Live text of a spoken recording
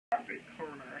traffic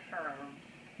cone I have.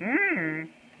 Mmm.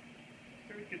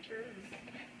 Look at yours.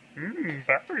 Mmm,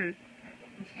 very.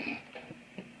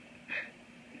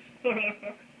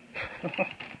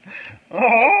 Oh,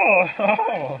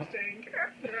 oh. Interesting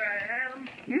character I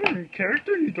am.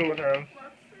 Character you don't have. Let's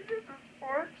see if it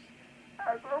works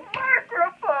as a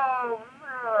microphone.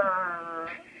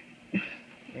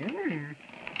 Mmm.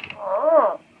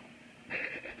 Oh.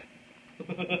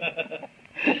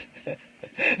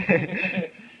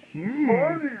 Mmm.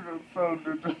 Mine even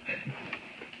sounded.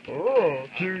 Oh,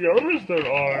 2 Yodas there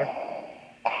are.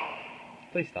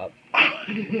 Please stop.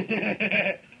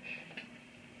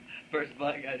 First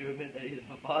black guy to admit that he's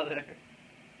a father.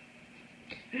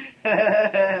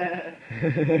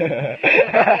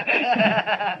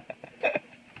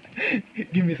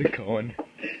 Give me the cone.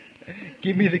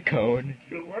 Give me the cone.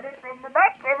 You want it from the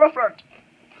back or the front?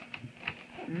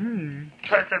 Mmm.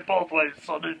 Take it both ways,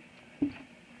 sonny.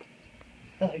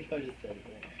 I like how I just said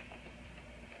that.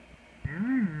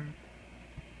 Mmm.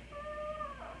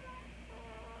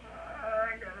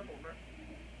 I got a moment.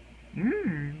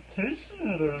 Mmm. Tasty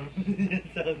it is. It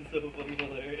sounds so fucking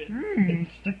hilarious. Mmm.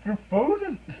 Stick your foot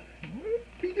in. What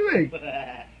are you doing?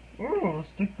 Oh,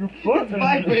 stick your foot It's in.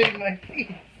 vibrating my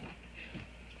feet.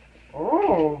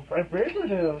 Oh,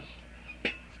 vibrated is.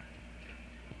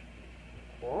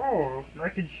 Oh,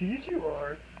 mac and cheese you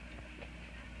are.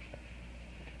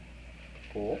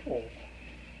 Oh.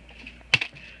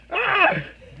 Ah!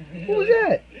 What was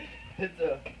that? It's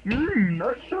a. Mmm,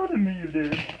 not shot at me, you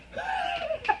did.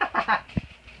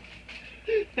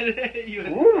 It hit you.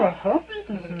 Ooh, how happy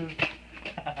this is.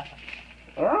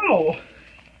 Ow!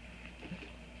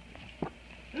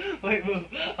 Wait, move.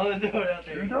 I'm gonna throw it out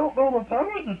You there. don't know the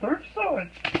power of the dark side.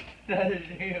 That is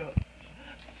you.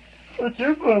 But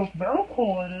your mouth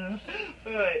hole it is.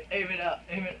 Wait, aim it up.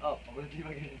 Aim it up. I'm gonna see if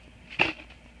I can.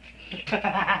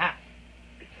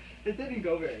 It didn't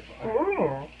go very far.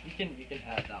 Oh, You can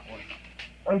have that one.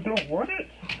 I don't want it.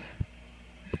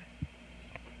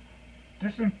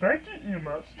 Disinfect it, you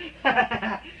must.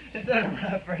 It's not a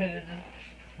wrapper, it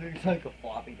just looks like a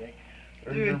floppy thing.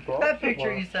 And your Dude, box that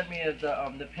picture was. you sent me of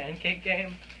the pancake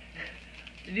game.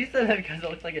 Did you send that because it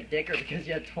looked like a dick or because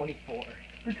you had 24?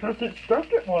 Because it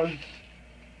stuck it was.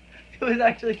 It was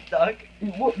actually stuck?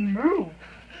 It wouldn't move.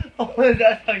 Oh,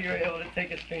 that's how you were able to take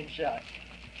a screenshot.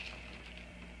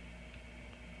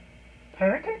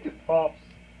 Pancake it pops.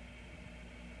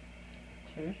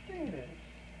 Tasty it is.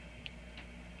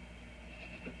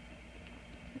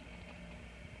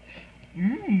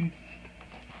 Mmm.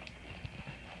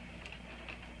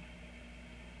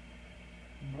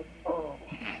 Oh.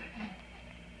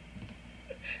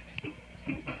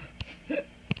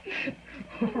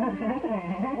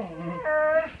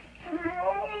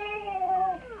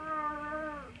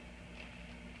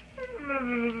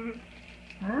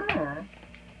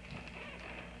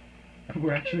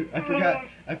 We're actually, I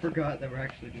forgot that we're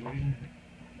actually doing it.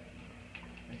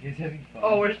 You guys having fun?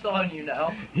 Oh, we're still on you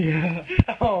now? Yeah.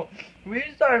 Oh, we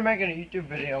just started making a YouTube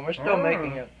video and we're still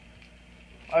making it.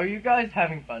 Are you guys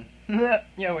having fun? Yeah,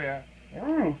 we are.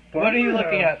 Oh, What are you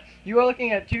looking at? You are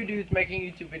looking at 2 dudes making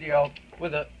a YouTube video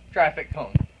with a traffic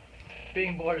cone.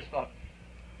 Being bored as fuck.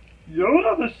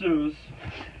 Yoda this is.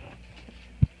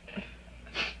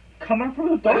 Coming from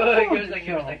the dark Wait, side. give me a second,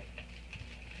 give me a second.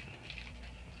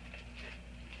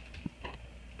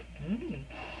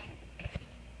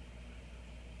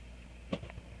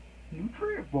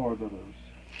 Nutrient bar that is.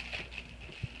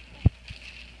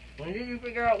 When did you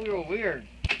figure out we were weird?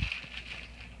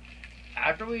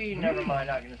 After we, never mind,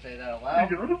 not gonna say that out loud.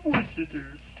 Yoda voice it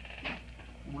is.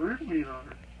 Weird we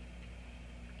are.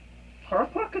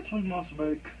 Hot pockets we must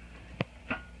make.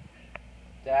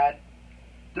 Dad.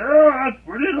 Dad,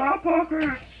 we need hot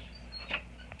pockets.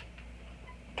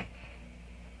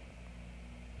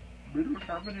 We don't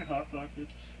have any hot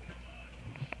pockets.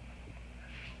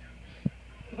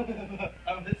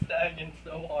 I was sagging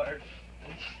so hard.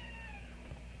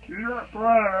 You're not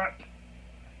flat.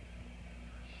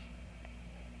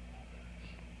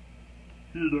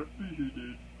 You don't think you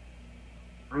did.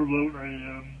 Alone I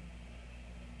am.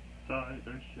 Tied a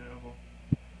shell.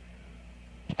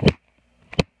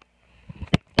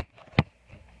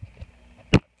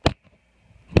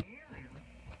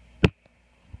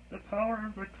 The power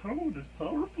of the code is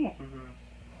powerful for this.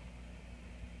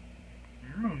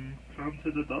 Come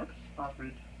to the dark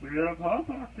side. We have hot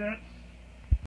pockets.